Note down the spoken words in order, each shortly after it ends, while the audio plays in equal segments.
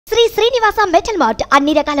Srinivasa metal mart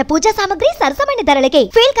అన్ని రకాల పూజా సామాగ్రి సరసమైన ధరలకే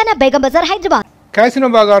ఫీల్ కన్నా బేగం బజార్ హైదరాబాద్. క్యాసినో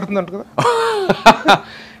బాగా ఆడుతుందంట కదా?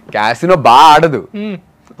 క్యాసినో బాగా ఆడదు,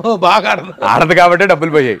 బాగా ఆడదు కాబట్టి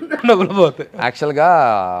డబ్బులు పోయాయి. డబ్బులు పోతాయి. యాక్చువల్గా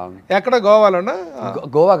ఎక్కడ గోవాలోనా?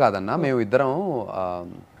 గోవా కాదన్నా, మేము ఇద్దరం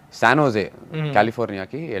శానోజే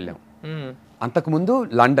కాలిఫోర్నియాకి వెళ్ళాం. అంతకుముందు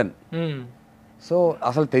లండన్. సో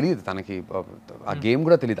అసలు తెలియదు తనకి, ఆ గేమ్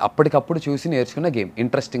కూడా తెలియదు. అప్పటికప్పుడు చూసి నేర్చుకున్న గేమ్,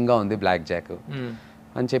 ఇంట్రెస్టింగ్గా ఉంది బ్లాక్ జాక్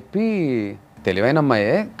అని చెప్పి. తెలివైన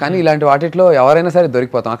అమ్మాయే, కానీ ఇలాంటి వాటిలో ఎవరైనా సరే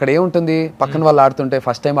దొరికిపోతాం. అక్కడ ఏముంటుంది, పక్కన వాళ్ళు ఆడుతుంటే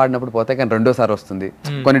ఫస్ట్ టైం ఆడినప్పుడు పోతే కానీ రెండోసారి వస్తుంది,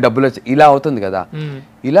 కొన్ని డబ్బులు వచ్చి ఇలా అవుతుంది కదా.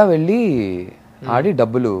 ఇలా వెళ్ళి ఆడి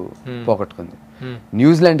డబ్బులు పోగొట్టుకుంది.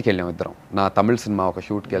 న్యూజిలాండ్కి వెళ్ళాం ఇద్దరం, నా తమిళ సినిమా ఒక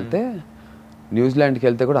షూట్కి వెళ్తే. న్యూజిలాండ్కి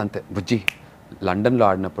వెళ్తే కూడా అంతే, బుజ్జి లండన్లో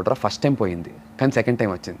ఆడినప్పుడు ఫస్ట్ టైం పోయింది కానీ సెకండ్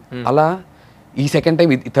టైం వచ్చింది. అలా ఈ second time,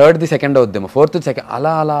 థర్డ్ది second అవుద్దేమో, fourth second,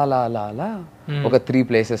 అలా అలా అలా అలా అలా ఒక 2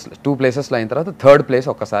 ప్లేసెస్లో అయిన తర్వాత థర్డ్ ప్లేస్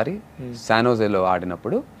ఒక్కసారి శానోజేలో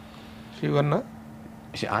ఆడినప్పుడు.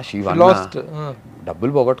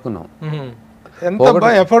 డబ్బులు పోగొట్టుకున్నాం.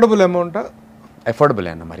 Affordable amount? ఎఫోర్డబుల్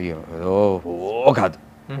అన్న, మరి ఓ కాదు,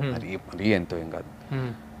 మరీ ఎంతో ఏం కాదు.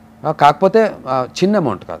 కాకపోతే చిన్న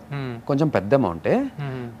అమౌంట్ కాదు, కొంచెం పెద్ద అమౌంటే,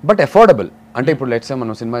 బట్ ఎఫోర్డబుల్. అంటే ఇప్పుడు లెట్స్ సే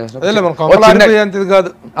మనం సినిమా చేసినప్పుడు కాదు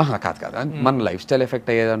కాదు, మన లైఫ్ స్టైల్ ఎఫెక్ట్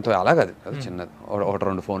అయ్యేదంటూ అలా కాదు, చిన్నది,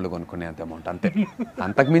 1-2 ఫోన్లు కొనుక్కునే అంత అమౌంట్ అంతే.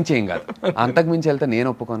 అంతకుమించి ఏం కాదు. అంతకుమించి వెళ్తే నేను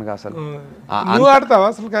ఒప్పుకోను అసలు.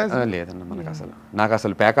 లేదన్న, నాకు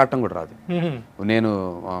అసలు పేకాడటం కూడా రాదు. నేను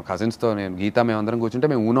కజిన్స్తో, నేను గీత, మేమందరం కూర్చుంటే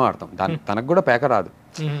మేము ఊనో ఆడతాం. తనకు కూడా పేక రాదు.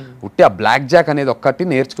 ఉట్టి ఆ బ్లాక్ జాక్ అనేది ఒక్కటి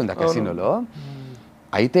నేర్చుకుంది ఆ కెసినోలో.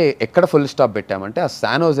 అయితే ఎక్కడ ఫుల్ స్టాప్ పెట్టామంటే, ఆ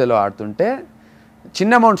శానోజేలో ఆడుతుంటే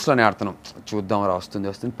చిన్న అమౌంట్స్లోనే ఆడుతున్నాం, చూద్దాం రా వస్తుంది.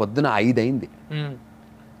 పొద్దున 5 అయింది.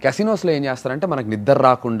 కెసినోస్లో ఏం చేస్తారంటే మనకు నిద్ర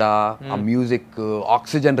రాకుండా ఆ మ్యూజిక్,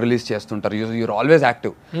 ఆక్సిజన్ రిలీజ్ చేస్తుంటారు. Your always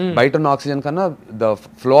active. బయట ఉన్న ఆక్సిజన్ కన్నా the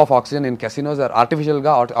flow of oxygen in casinos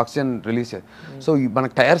ఆర్టిఫిషియల్గా ఆక్సిజన్ రిలీజ్ చేస్తారు. సో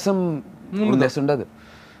మనకు టైర్సమ్ ఉండదు.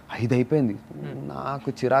 5 అయిపోయింది. నాకు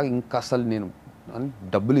చిరాకు, ఇంకా అసలు నేను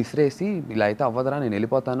డబ్బులు ఇసిరేసి, ఇలా అయితే అవ్వదరా, నేను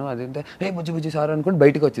వెళ్ళిపోతాను, అదేంటే బుజ్జి సార్ అనుకుంటే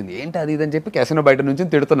బయటకు వచ్చింది. ఏంటి అది ఇదని చెప్పి కెసినో బయట నుంచి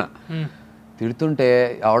తిడుతుంటే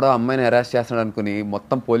ఎవడో అమ్మాయిని అరెస్ట్ చేస్తున్నాడు అనుకుని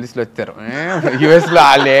మొత్తం పోలీసులు వచ్చారు. యుఎస్లో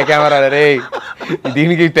వాళ్ళు ఏ కెమెరా, రే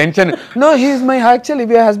దీనికి tension, no he's my actual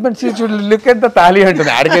husband, she should look at the తాళి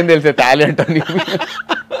అంటుంది. ఆడికేం తెలిసే తాళి అంటుంది.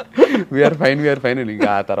 We are fine.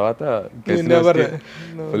 ఇంకా ఆ తర్వాత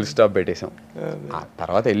ఫుల్ స్టాప్ పెట్టేసాం. ఆ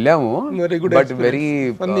తర్వాత వెళ్ళాము, బట్ వెరీ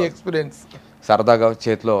ఎక్స్పీరియన్స్. సరదాగా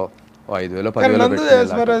చేతిలో 5,000 10,000. As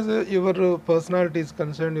far as your personality is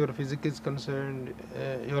concerned, your physique is concerned,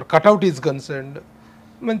 your cutout is concerned,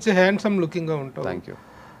 మంచి హ్యాండ్సమ్ లుకింగ్గా ఉంటావు. Thank you.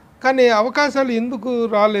 కానీ అవకాశాలు ఎందుకు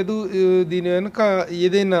రాలేదు? దీని వెనుక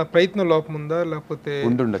ఏదైనా ప్రయత్న లోపం ఉందా, లేకపోతే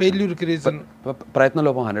ఫెయిల్యూర్కి రీజన్? ప్రయత్న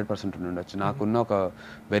లోపం 100% ఉండొచ్చు. నాకున్న ఒక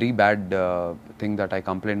very bad thing that I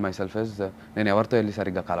complaint my self is, నేను ఎవరితో వెళ్ళి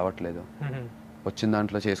సరిగ్గా కలవట్లేదు. వచ్చిన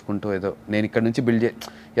దాంట్లో చేసుకుంటూ ఏదో నేను ఇక్కడ నుంచి బిల్డ్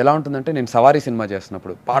ఎలా ఉంటుందంటే, నేను సవారీ సినిమా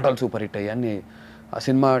చేస్తున్నప్పుడు పాటలు సూపర్ హిట్ అయ్యాన్ని, ఆ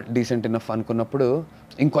సినిమా డీసెంట్ ఇనఫ్ అనుకున్నప్పుడు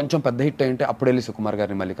ఇంకొంచెం పెద్ద హిట్ అయ్యింటే అప్పుడు వెళ్ళి సుకుమార్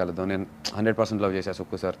గారిని మళ్ళీ కలుద్దాం. నేను 100% లవ్ చేశాను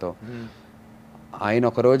సుక్కు సార్తో. ఆయన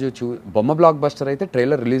ఒకరోజు బొమ్మ బ్లాక్ బస్టర్ అయితే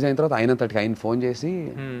ట్రైలర్ రిలీజ్ అయిన తర్వాత ఆయన ఫోన్ చేసి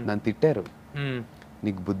నన్ను తిట్టారు.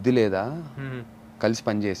 నీకు బుద్ధి లేదా, కలిసి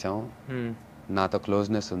పని చేసాం, నాతో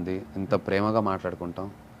క్లోజ్నెస్ ఉంది, ఇంత ప్రేమగా మాట్లాడుకుంటాం,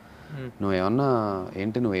 నువ్వేమన్నా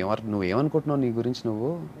ఏంటి, నువ్వేమనుకుంటున్నావు నీ గురించి, నువ్వు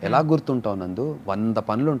ఎలా గుర్తుంటావు నందు, 100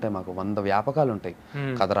 పనులు ఉంటాయి మాకు, 100 వ్యాపకాలు ఉంటాయి,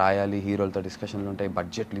 కథ రాయాలి, హీరోలతో డిస్కషన్లు ఉంటాయి,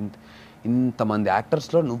 బడ్జెట్లు, ఇంతమంది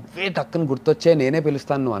యాక్టర్స్లో నువ్వే టక్కని గుర్తొచ్చే నేనే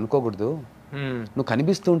పిలుస్తాను, నువ్వు అనుకోకూడదు, నువ్వు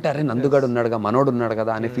కనిపిస్తూ ఉంటే అరే నందుగాడు ఉన్నాడుగా, మనోడు ఉన్నాడు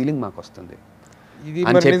కదా అనే ఫీలింగ్ మాకు వస్తుంది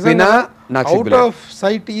అని చెప్పినా నాకు out of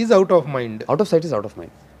sight is out of mind.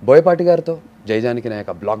 Boyapati గారితో జయజానికి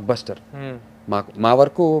నాయక బ్లాక్ బస్టర్, మా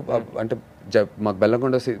వరకు అంటే మాకు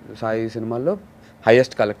బెల్లంకొండ సాయి సినిమాల్లో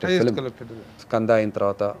హైయెస్ట్ కలెక్టెడ్ ఫిల్మ్. స్కంద అయిన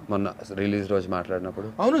తర్వాత మొన్న రిలీజ్ రోజు మాట్లాడినప్పుడు,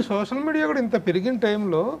 అవును సోషల్ మీడియా కూడా ఇంత పెరిగిన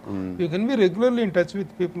టైంలో you can be regularly in touch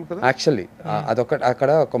with people కదా. యాక్చువల్లీ అక్కడ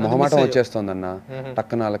ఒక మొహమాటం వచ్చేస్తుంది అన్న,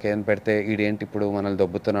 టక్కన వాళ్ళకి ఏం పెడితే ఈడేంటి ఇప్పుడు మనల్ని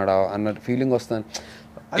దొబ్బుతున్నాడా అన్న ఫీలింగ్ వస్తుంది.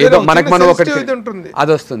 ఏదో మనకు మనం ఒకటి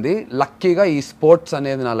అది వస్తుంది. లక్కీగా ఈ స్పోర్ట్స్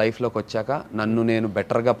అనేది నా లైఫ్లోకి వచ్చాక నన్ను నేను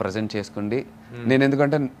బెటర్గా ప్రజెంట్ చేసుకుంది. నేను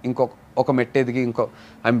ఎందుకంటే ఒక మెట్టెదిగి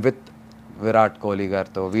ఐఎమ్ విత్ విరాట్ కోహ్లీ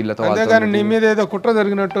గారితో, వీళ్ళతో. నీ మీద ఏదో కుట్ర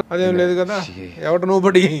జరిగినట్టు అదేం లేదు కదా,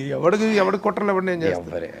 ఎవడి కుట్రలు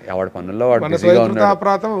ఎవడి పనుల్లో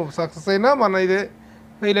అపరాధం సక్సెస్ అయినా మన ఇదే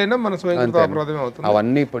ఫెయిల్ అయినా మన స్వయంకృత అపరాధమే అవుతుంది.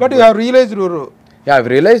 అవన్నీ but you have realised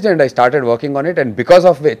realised and I started working on it, and because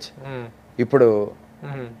of which ఇప్పుడు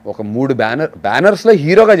ఒక 3 బ్యానర్స్ లో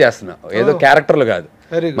హీరోగా చేస్తున్నా, ఏదో క్యారెక్టర్లు కాదు,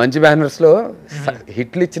 మంచి బ్యానర్స్ లో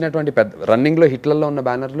హిట్లు ఇచ్చినటువంటి పెద్ద రన్నింగ్ లో హిట్లలో ఉన్న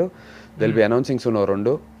బ్యానర్లు. Dil B announcing soon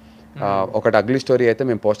 2. ఒకటి అగ్లీ స్టోరీ అయితే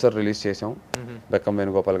మేము పోస్టర్ రిలీజ్ చేసాం, బెక్కం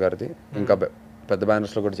వేణుగోపాల్ గారిది. ఇంకా పెద్ద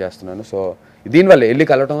బ్యానర్స్లో కూడా చేస్తున్నాను. సో దీనివల్ల వెళ్ళి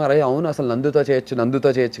కలవటం, అరే అవును అసలు నందుతో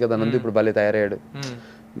చేయొచ్చు కదా, నందు ఇప్పుడు భలే తయారయ్యాడు.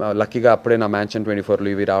 లక్కీగా అప్పుడే నా మ్యాన్షన్ 24లో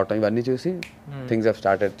ఇవి రావటం, ఇవన్నీ చూసి things have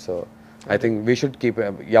started. So I think we should keep,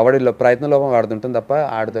 ఎవడిలో ప్రయత్నలోపం వాడుతుంటుంది తప్ప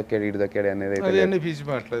ఆడు దొక్కాడు ఈడు దొక్కాడు అనేది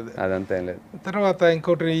అదంతా ఏం లేదు. తర్వాత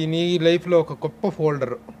ఇంకోటి నీ లైఫ్లో ఒక గొప్ప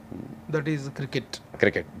folder, that is cricket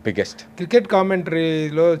biggest cricket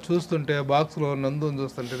కామెంటరీలో చూస్తుంటే బాక్స్లో నందుని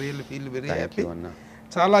చూస్తుంటే రియల్ ఫీల్ వెరీ హ్యాపీ,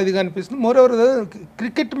 చాలా ఇదిగా అనిపిస్తుంది. మోర్ ఎవర్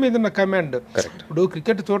క్రికెట్ మీద ఉన్న కమాండ్, ఇప్పుడు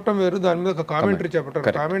క్రికెట్ చూడటం వేరు, దాని మీద ఒక కామెంటరీ చెప్పటం.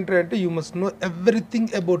 కామెంటరీ అంటే you must know everything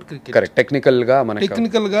about cricket,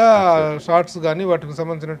 technical గా షార్ట్స్ కానీ వాటికి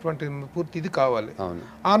సంబంధించినటువంటి పూర్తి ఇది కావాలి.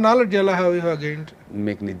 ఆ నాలెడ్జ్ ఎలా హ్యావ్ యూ గెయిన్డ్?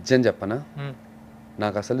 మీకు నిజం చెప్పనా,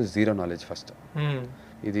 నాకు అసలు జీరో నాలెడ్జ్ ఫస్ట్.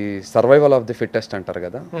 ఇది సర్వైవల్ ఆఫ్ ది ఫిట్టెస్ట్ అంటారు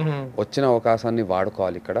కదా, వచ్చిన అవకాశాన్ని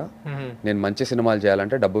వాడుకోవాలి. ఇక్కడ నేను మంచి సినిమాలు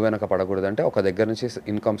చేయాలంటే డబ్బు వెనక పడకూడదు, అంటే ఒక దగ్గర నుంచి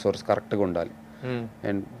ఇన్కమ్ సోర్స్ కరెక్ట్గా ఉండాలి.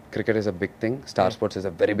 And cricket is a big thing, star sports is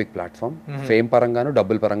a very big platform, fame పరంగాను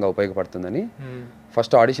డబ్బుల పరంగా ఉపయోగపడుతుందని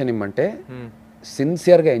ఫస్ట్ ఆడిషన్ ఇమ్మంటే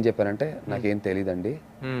సిన్సియర్గా ఏం చెప్పారంటే, నాకేం తెలియదండి,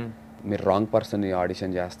 మీరు రాంగ్ పర్సన్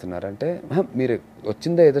ఆడిషన్ చేస్తున్నారంటే, మీరు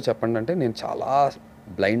వచ్చిందే ఏదో చెప్పండి అంటే, నేను చాలా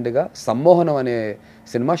బ్లైండ్గా సమ్మోహనం అనే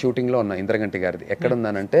సినిమా షూటింగ్లో ఉన్నా, ఇంద్రగంటి గారిది.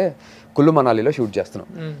 ఎక్కడున్నానంటే కుల్లు మనాలిలో షూట్ చేస్తున్నాం.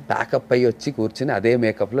 ప్యాకప్ అయ్యి వచ్చి కూర్చుని అదే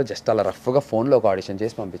మేకప్లో జస్ట్ అలా రఫ్గా ఫోన్లో ఒక ఆడిషన్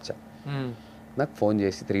చేసి పంపించా. నాకు ఫోన్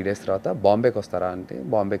చేసి 3 days తర్వాత బాంబేకి వస్తారా అంటే,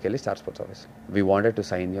 బాంబేకి వెళ్ళి star sports office we wanted to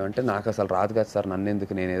sign you అంటే, నాకు అసలు రాదు కదా సార్, నన్ను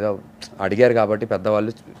ఎందుకు, నేను ఏదో అడిగారు కాబట్టి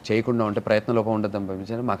పెద్దవాళ్ళు చేయకుండా ఉంటే ప్రయత్న లోపం ఉండదని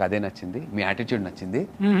పంపించాను. మాకు అదే నచ్చింది, మీ యాటిట్యూడ్ నచ్చింది,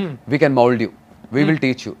 we can mould you, we will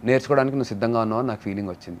teach you, నేర్చుకోవడానికి నువ్వు సిద్ధంగా ఉన్నావు నాకు ఫీలింగ్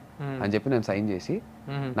వచ్చింది అని చెప్పి నేను సైన్ చేసి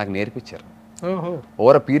నాకు నేర్పించారు.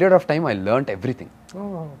 Over a period of time I learned everything.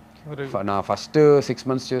 నా ఫస్ట్ 6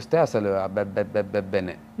 months చూస్తే అసలు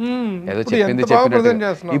అబ్బెబ్బెబ్బెబ్బెనే ఏదో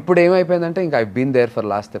చెప్పినట్టు. ఇప్పుడు ఏమైపోయిందంటే ఇంకా I been there for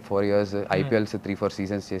last 4 years. IPLs 3-4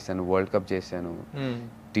 seasons చేశాను, వరల్డ్ కప్ చేశాను,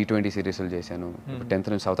 T20 సిరీస్లు చేశాను, 10th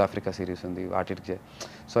నుంచి సౌత్ ఆఫ్రికా సిరీస్ ఉంది వాటికి.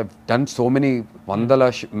 So I done so many,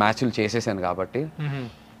 100 మ్యాచ్లు చేసేసాను కాబట్టి,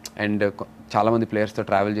 అండ్ చాలా మంది ప్లేయర్స్తో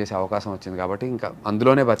ట్రావెల్ చేసే అవకాశం వచ్చింది కాబట్టి ఇంకా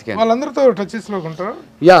అందులోనే బతికాను. వాళ్ళందరితో టచెస్లో ఉంటారు.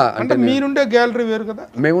 యా, అంటే మీరుండే గ్యాలరీ వేరు కదా,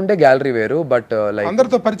 మేముండే గ్యాలరీ వేరు, బట్ లైక్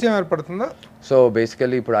అందరితో పరిచయం ఏర్పడుతుందా? సో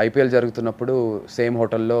బేసికలీ ఇప్పుడు IPL జరుగుతున్నప్పుడు సేమ్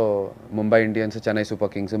హోటల్లో Mumbai Indians, Chennai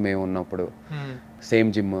super Kings మేము ఉన్నప్పుడు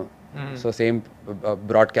same gym, so same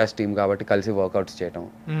broadcast team కాబట్టి కలిసి వర్కౌట్స్ చేయటం.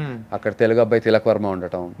 అక్కడ తెలుగు అబ్బాయి తిలక్ వర్మ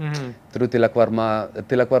ఉండటం, through Tilak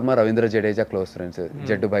Varma Ravindra Jadeja close friends,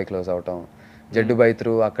 జడ్డు bye close అవటం, జడ్డు బాయ్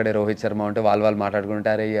త్రూ అక్కడే రోహిత్ శర్మ ఉంటే వాళ్ళు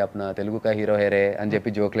మాట్లాడుకుంటారే అప్న తెలుగు కా హీరో హేరే అని చెప్పి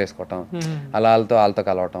జోకులు వేసుకోవటం, అలా వాళ్ళతో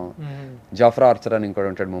కలవటం. జాఫ్రా ఆర్చర్ అని ఇంకోటి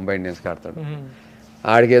ఉంటాడు, ముంబై ఇండియన్స్కి ఆడతాడు.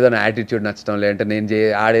 ఆడికి ఏదో నా యాటిట్యూడ్ నచ్చడం, లేదంటే నేను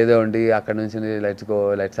ఆడేదో ఉండి అక్కడ నుంచి let's go,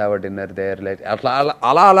 let's have a dinner there, అట్లా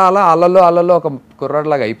అలా అల్లలో ఒక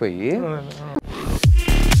కుర్రాడిలాగా అయిపోయి